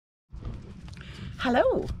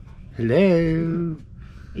Hello. Hello.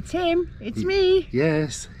 It's him. It's me.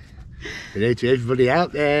 Yes. Hello to everybody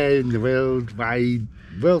out there in the wide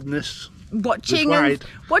wilderness. Watching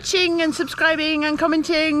and subscribing and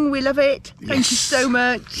commenting. We love it. Thank you so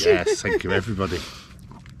much. Yes, thank you everybody.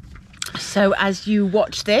 So as you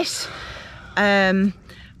watch this, I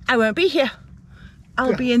won't be here.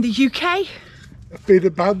 I'll be in the UK. I've been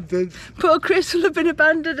abandoned. Poor Chris will have been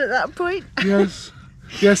abandoned at that point. Yes.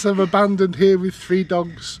 Yes, I'm abandoned here with 3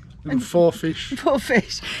 dogs and 4 fish. 4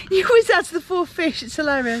 fish. You always add the 4 fish. It's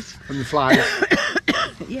hilarious. And the flies.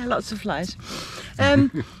 Yeah, lots of flies.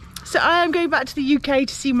 So I am going back to the UK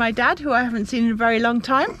to see my dad, who I haven't seen in a very long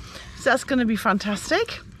time. So that's going to be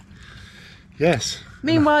fantastic. Yes.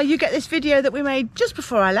 Meanwhile, you get this video that we made just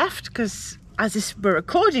before I left, because as we're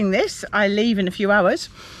recording this, I leave in a few hours.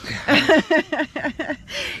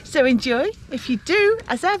 So enjoy. If you do,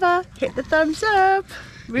 as ever, hit the thumbs up.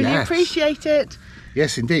 Really appreciate it.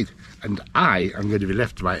 Yes, indeed. And I am going to be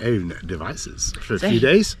left to my own devices for a few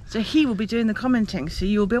days. So he will be doing the commenting, so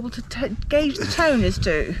you'll be able to gauge the tone as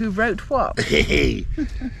to who wrote what.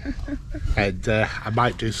 And I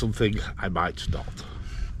might do something, I might not.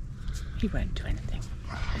 He won't do anything.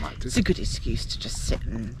 I might do. It's a good excuse to just sit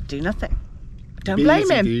and do nothing. Don't blame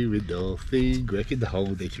him. Doing nothing, working the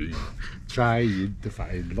whole day through, trying to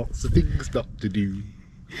find lots of things not to do.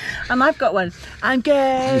 And I've got one. I'm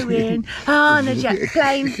going on a jet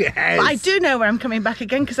plane. Yes. But I do know where I'm coming back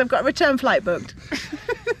again because I've got a return flight booked.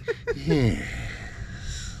 Yes.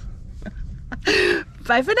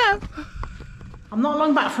 Bye for now. I'm not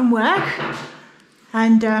long back from work,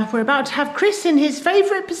 and we're about to have Chris in his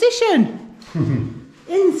favourite position. In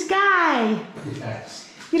the sky. Yes.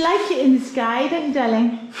 You like it in the sky, don't you,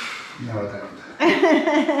 darling? No,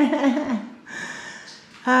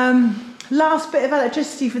 I don't. Last bit of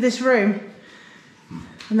electricity for this room,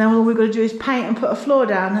 and then all we've got to do is paint and put a floor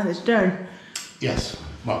down, and it's done. Yes.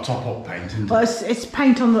 Well, top up paint, isn't it? Well, it's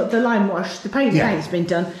paint on the lime wash. The paint's been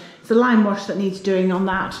done. It's the lime wash that needs doing on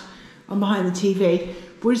that, on behind the TV.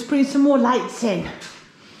 We're just putting some more lights in,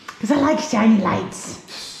 because I like shiny lights.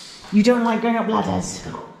 You don't like going up ladders?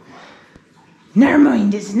 Never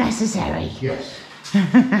mind, it's necessary. Yes.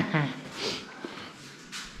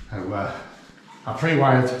 I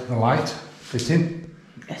pre-wired the light fitting.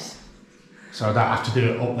 Yes. So I don't have to do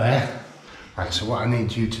it up there. Right, so what I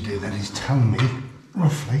need you to do then is tell me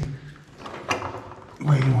roughly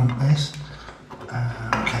where you want this.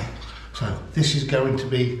 Okay, so this is going to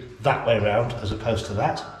be that way round as opposed to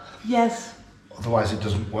that. Yes. Otherwise it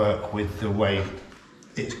doesn't work with the way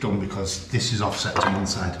it's done because this is offset to one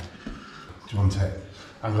side. Do you want it?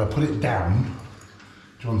 I'm going to put it down.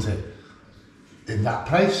 Do you want it in that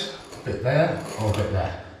place, a bit there, or a bit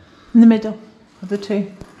there? In the middle of the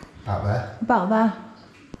two. About there? About there.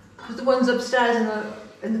 Because the ones upstairs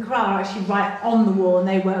in the corral are actually right on the wall and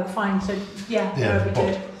they work fine, so yeah, they'll be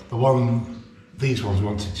good. These ones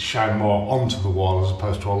wanted to shine more onto the wall as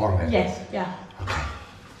opposed to along it? Yes, yeah. Okay.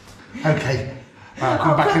 Okay. I'll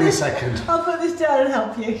come back in a second. I'll put this down and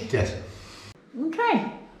help you. Yes.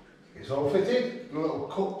 Okay. It's all fitted, the little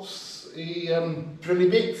cuts, the drilly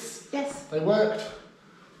bits. Yes. They worked.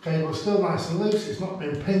 Okay, but still nice and loose, it's not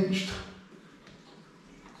been pinched.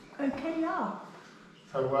 Okay, yeah.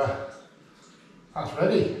 So that's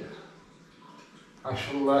ready. I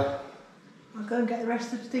shall I'll go and get the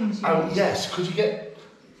rest of the things you oh need. yes, could you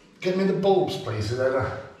get me the bulbs please, and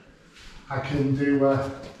then I can do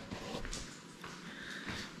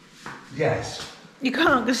yes. You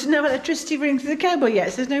can't because there's no electricity running through the cable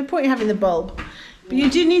yet, so there's no point in having the bulb. But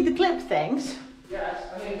you do need the clip things. Yes,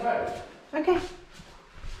 I need both. Okay.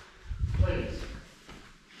 Please.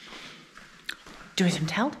 Do as I'm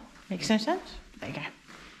told. Makes no sense. There you go.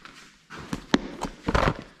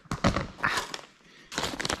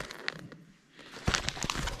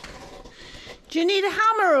 Do you need a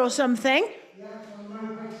hammer or something? Yes,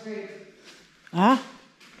 I'm ready to see. Ah.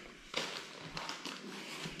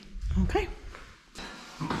 Okay.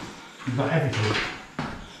 You've got everything.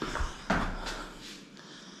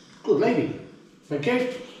 Good lady. Thank you.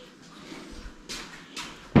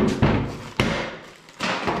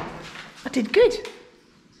 I did good.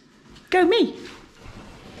 Go me.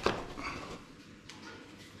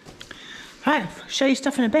 Right, I'll show you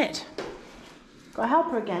stuff in a bit. Got a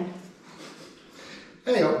helper again.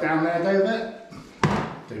 Hey up down there, Dover.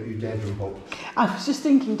 Don't you dare jump up. I was just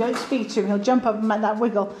thinking, don't speak to him. He'll jump up and make that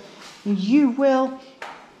wiggle. And you will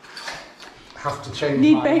Have to change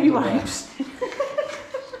need my baby underwear. wipes.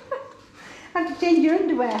 Have to change your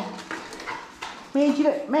underwear. Made you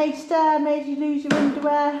look, made you lose your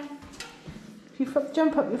underwear. If you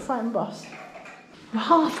jump up, you'll frighten boss. We're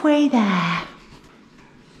halfway there.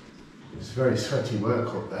 It's very sweaty work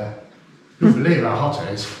up there. You wouldn't believe how hot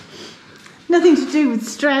it is. Nothing to do with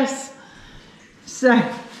stress. So,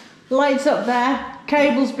 lights up there,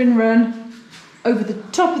 cable's been run over the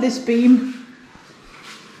top of this beam.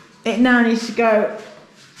 It now needs to go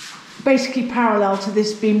basically parallel to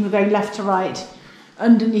this beam. We're going left to right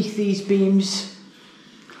underneath these beams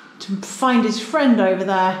to find his friend over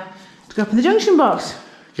there to go up in the junction box.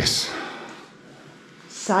 Yes.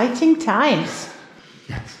 Exciting times.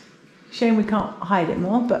 Yes. Shame we can't hide it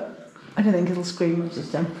more, but I don't think it'll scream once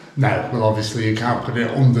it's done. No, well obviously you can't put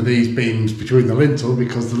it under these beams between the lintel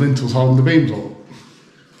because the lintel's holding the beams up.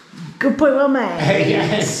 Good point, well made.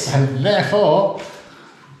 Yes, and therefore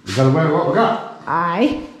we've got to wear what we've got.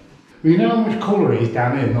 Aye. You know how much colour is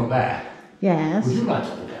down here, not there? Yes. Would you like to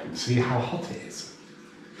look at it and see how hot it is?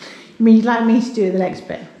 You mean you'd like me to do the next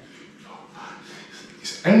bit?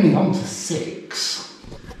 It's only on to 6.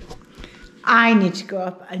 I need to go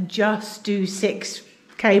up and just do 6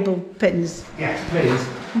 cable pins. Yes,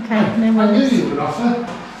 please. Okay, no I knew worries. you would offer.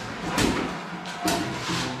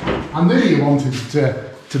 I knew you wanted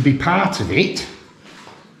to be part of it.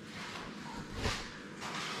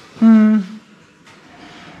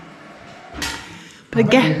 But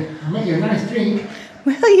again, I made you a nice drink.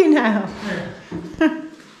 will you now?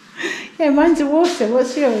 Yeah, mine's a water.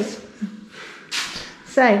 What's yours?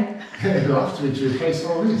 Same. It'll have to be to replace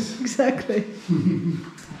all this. Exactly.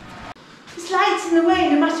 This light's in the way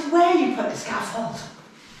no matter where you put the scaffold.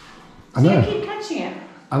 I know. So you keep catching it.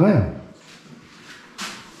 I know.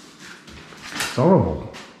 It's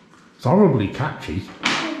horrible. It's horribly catchy.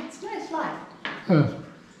 Yeah, it's a nice light. Yeah.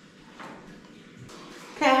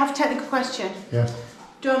 Okay, I have a technical question. Yeah.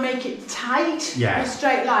 Do I make it tight? Yeah. A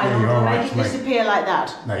straight line, Yeah, or you're do I alright make to it make- disappear like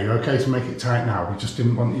that? No, you're okay to make it tight now. We just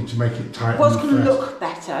didn't want you to make it tight. What's on going to first. look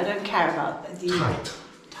better? I don't care about the Tight.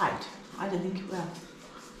 Tight. I don't think it will.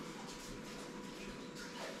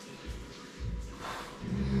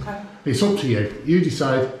 Okay. It's up to you. You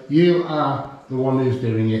decide. You are the one who's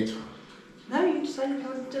doing it. No, you decided you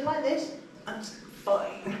want to do it like this. That's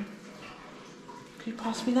fine. Could you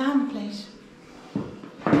pass me the hand, please?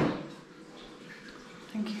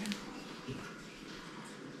 Thank you.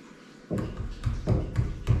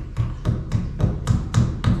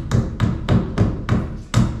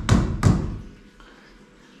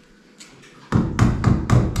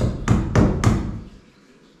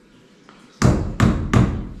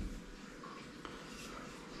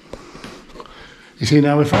 You see,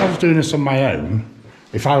 now if I was doing this on my own,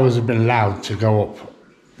 if I was been allowed to go up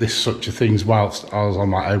this such a things whilst I was on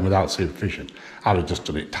my own without supervision, I'd have just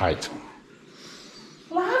done it tight.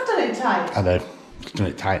 Well, I have done it tight. I know, just done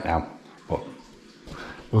it tight now, but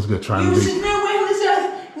I was going to try and You do. said no way on this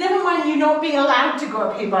earth. Never mind you not being allowed to go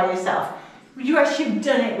up here by yourself. Would you actually have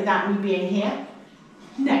done it without me being here?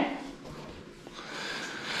 No.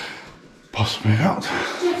 Possibly not.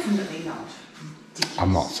 Definitely not.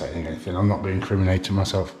 I'm not saying anything. I'm not being incriminating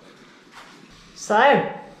myself. So.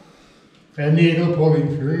 A needle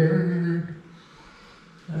pulling through.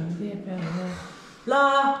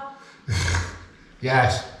 La.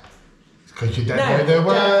 Yes. Because you don't know the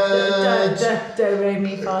words. Do, re,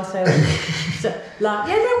 mi, fa, so. La.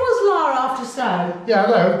 Yeah, there was la after so. Yeah, I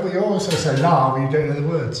know, but you also say la when you don't know the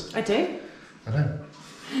words. I do. I know.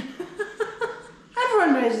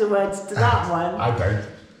 Everyone knows the words to that one. I don't.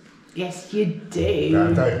 Yes, you do.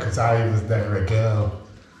 No, I don't, because I was never a girl.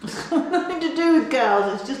 Nothing to do with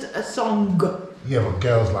girls, it's just a song. Yeah, but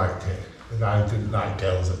girls liked it. And I didn't like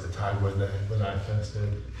girls at the time when I first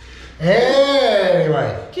heard it.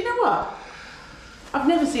 Anyway. Do you know what? I've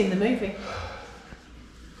never seen the movie.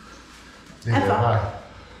 Neither Ever. have I.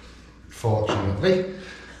 Fortunately.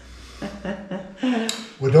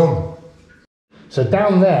 We're done. So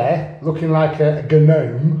down there, looking like a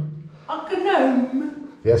gnome. A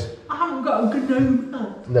gnome? Yes. I haven't got a gnome.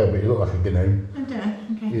 Oh, No, but you look like a gnome. I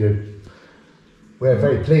don't. Okay. You do. We're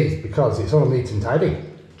very pleased because it's all neat and tidy.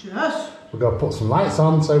 Just. We're going to put some lights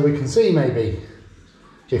on so we can see maybe.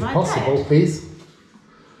 If Like possible, that? please.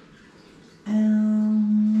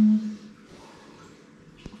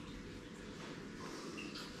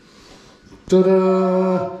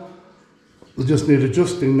 Ta-da! We just need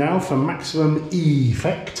adjusting now for maximum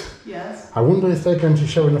effect. Yes. I wonder if they're going to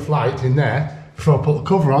show enough light in there before I put the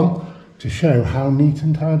cover on to show how neat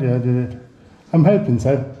and tidy I did it. I'm hoping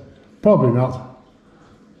so. Probably not.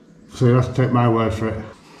 So you have to take my word for it.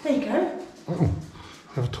 There you go. Oh,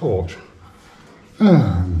 I have a torch.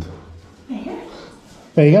 And There you go.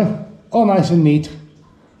 there you go. All nice and neat.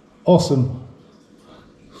 Awesome.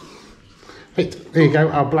 Right, there you go.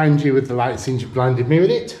 I'll blind you with the light since you blinded me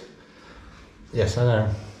with it. Yes, I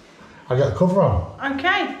know. I'll get the cover on.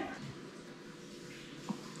 Okay.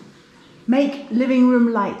 Make living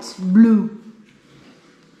room lights blue.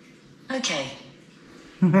 Okay.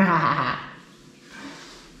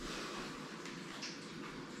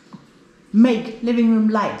 Make living room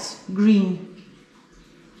lights green.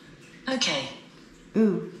 Okay.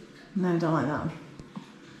 Ooh, no, don't like that one.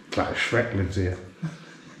 Like Shrek lives here.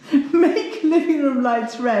 Make living room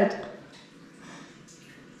lights red.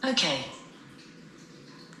 Okay.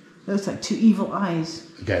 Looks like two evil eyes.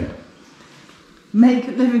 Again. Make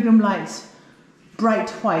living room lights bright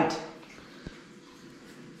white.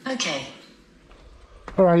 Okay.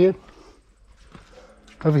 Where are you?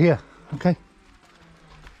 Over here. Okay.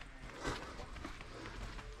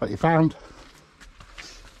 What you found?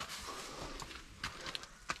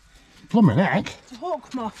 Blooming heck. It's a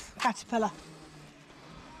hawk moth caterpillar.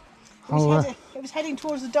 It It was heading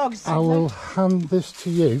towards the dogs. I will hand this to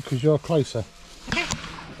you because you're closer. Okay.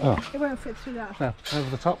 Oh. It won't fit through that. Now, over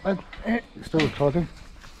the top then. Still recording.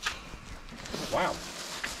 Wow.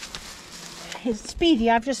 It's speedy.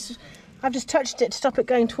 I've just touched it to stop it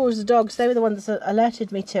going towards the dogs. They were the ones that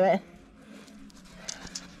alerted me to it.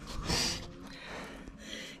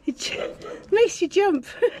 It makes you jump.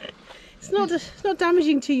 It's not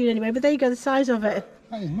damaging to you anyway, but there you go, the size of it.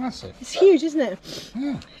 That is massive. It's huge, isn't it?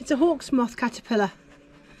 Yeah. It's a hawk's moth caterpillar.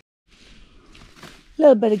 A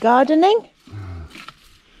little bit of gardening.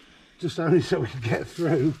 Just only so we can get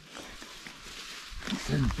through.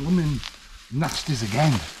 Them blooming nasties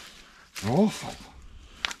again. They're awful.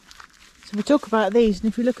 So we talk about these, and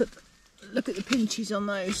if you look at the pinches on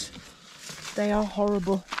those, they are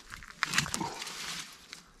horrible.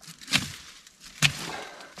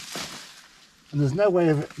 And there's no way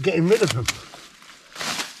of getting rid of them.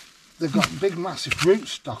 They've got big massive root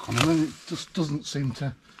stock on them and it just doesn't seem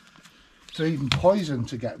to even poison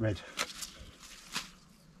to get rid.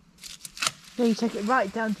 Yeah, you take it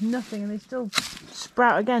right down to nothing and they still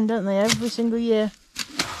sprout again, don't they, every single year?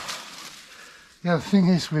 Yeah, the thing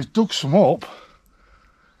is we've dug some up,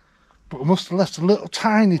 but we must have left a little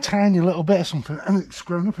tiny little bit of something and it's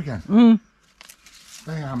grown up again. Mm.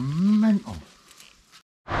 They are mental.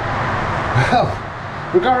 Well,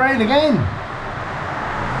 we got rain again.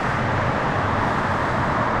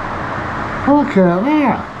 Look at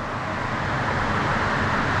that.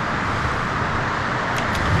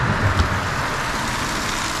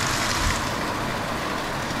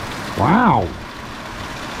 Wow.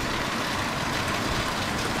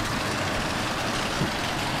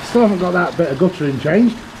 Still haven't got that bit of guttering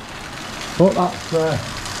changed, but that's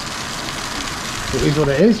it is what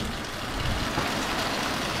it is.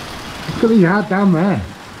 Look at the yard down there.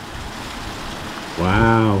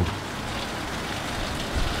 Wow.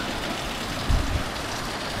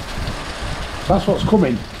 That's what's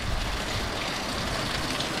coming.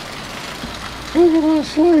 Look at that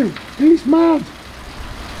slope. He's mad.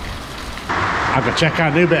 I've got to check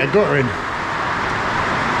out a new bit of guttering.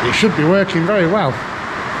 It should be working very well.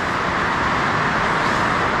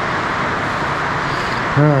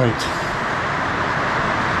 Right.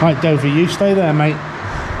 Right, Dover, you stay there, mate.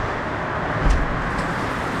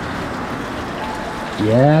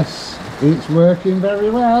 Yes, it's working very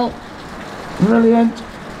well. Brilliant.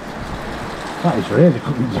 That is really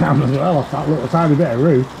coming down as well off that little tiny bit of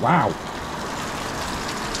roof. Wow.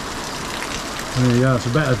 There you go, that's a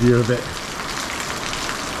better view of it.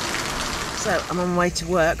 So I'm on my way to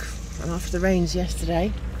work, and after the rains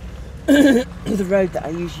yesterday, the road that I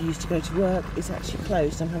usually use to go to work is actually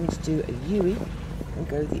closed. I'm having to do a U-turn and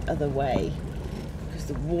go the other way because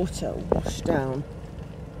the water washed down.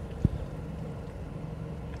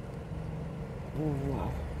 Oh,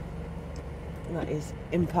 wow. And that is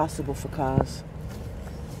impassable for cars.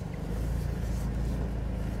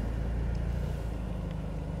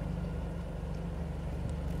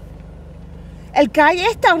 ¿El calle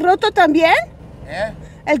está roto también? ¿Eh?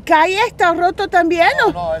 ¿El calle está roto también?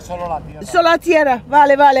 No, no, es solo la tierra. Solo la tierra,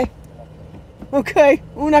 vale, vale. Ok,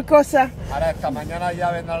 una cosa. Ahora esta mañana ya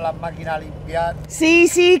vendrán las máquinas a limpiar. Sí,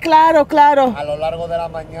 sí, claro, claro. A lo largo de la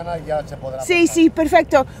mañana ya se podrá Sí, pasar. sí,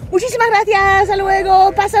 perfecto. Muchísimas gracias, hasta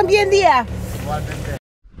luego. Pasan bien día. Igualmente.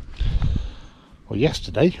 Well,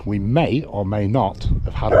 yesterday we may or may not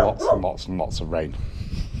have had lots and lots and lots of rain.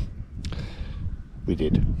 We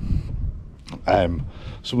did.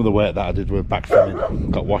 Some of the work that I did with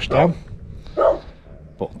backfilling got washed down,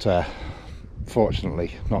 but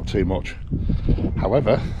fortunately not too much.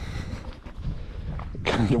 However, it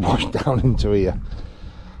kind of washed down into here,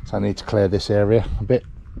 so I need to clear this area a bit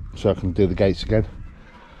so I can do the gates again,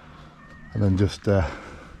 and then just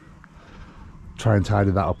try and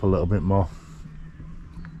tidy that up a little bit more.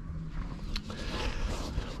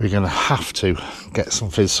 We're going to have to get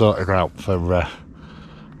something sorted out for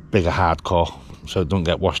bigger hardcore, so it doesn't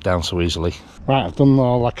get washed down so easily. Right, I've done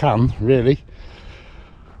all I can, really.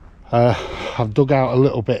 I've dug out a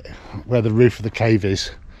little bit where the roof of the cave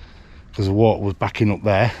is, because the water was backing up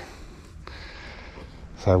there.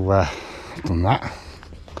 So I've done that.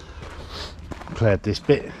 Cleared this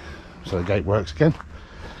bit so the gate works again.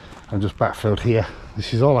 And just backfilled here.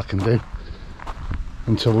 This is all I can do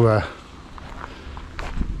until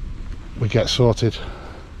we get sorted.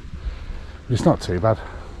 But it's not too bad.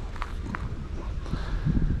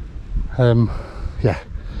 Yeah,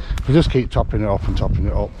 we just keep topping it up and topping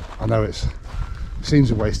it up. I know it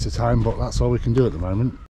seems a waste of time, but that's all we can do at the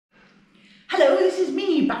moment. Hello, this is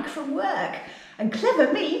me back from work, and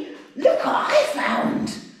clever me, look what I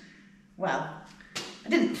found. Well, I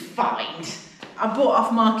didn't find. I bought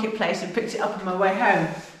off Marketplace and picked it up on my way home.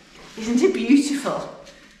 Isn't it beautiful?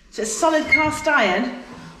 So it's solid cast iron,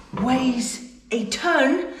 weighs a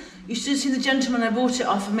ton. You should have seen the gentleman I bought it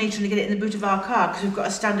off and me trying to get it in the boot of our car, because we've got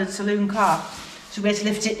a standard saloon car, so we had to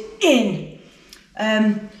lift it in.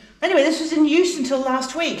 Anyway, this was in use until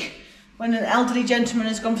last week, when an elderly gentleman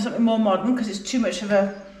has gone for something more modern because it's too much of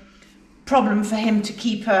a problem for him to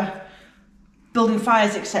keep building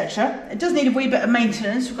fires, etc. It does need a wee bit of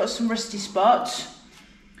maintenance. We've got some rusty spots,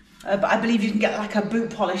 but I believe you can get like a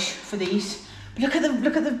boot polish for these. But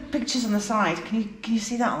look at the pictures on the side. Can you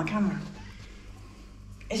see that on the camera?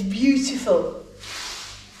 It's beautiful.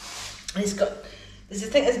 And there's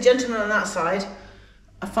a gentleman on that side,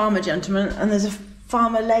 a farmer gentleman, and there's a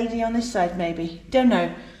farmer lady on this side maybe. Don't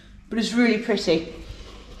know, but it's really pretty.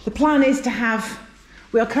 The plan is to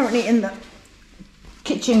we are currently in the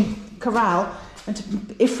kitchen corral,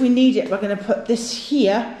 and if we need it, we're going to put this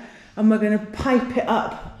here, and we're going to pipe it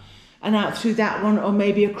up and out through that one, or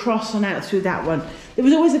maybe across and out through that one. There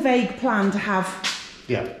was always a vague plan to have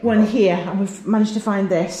one here, and we've managed to find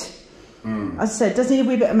this. As I said, it does need a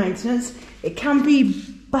wee bit of maintenance. It can be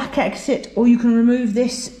back exit, or you can remove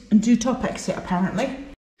this and do top exit apparently.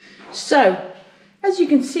 So, as you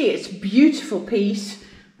can see, it's a beautiful piece.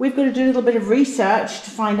 We've got to do a little bit of research to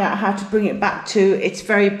find out how to bring it back to its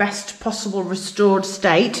very best possible restored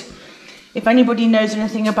state. If anybody knows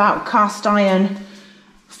anything about cast iron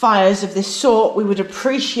fires of this sort, we would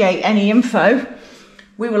appreciate any info.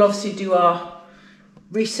 We will obviously do our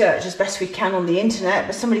research as best we can on the internet,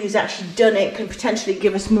 but somebody who's actually done it can potentially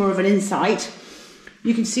give us more of an insight.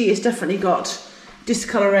 You can see it's definitely got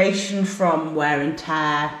discoloration from wear and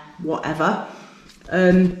tear, whatever.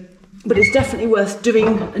 But it's definitely worth doing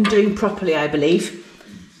and doing properly, I believe.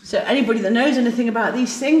 So anybody that knows anything about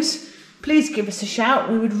these things, please give us a shout.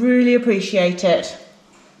 We would really appreciate it.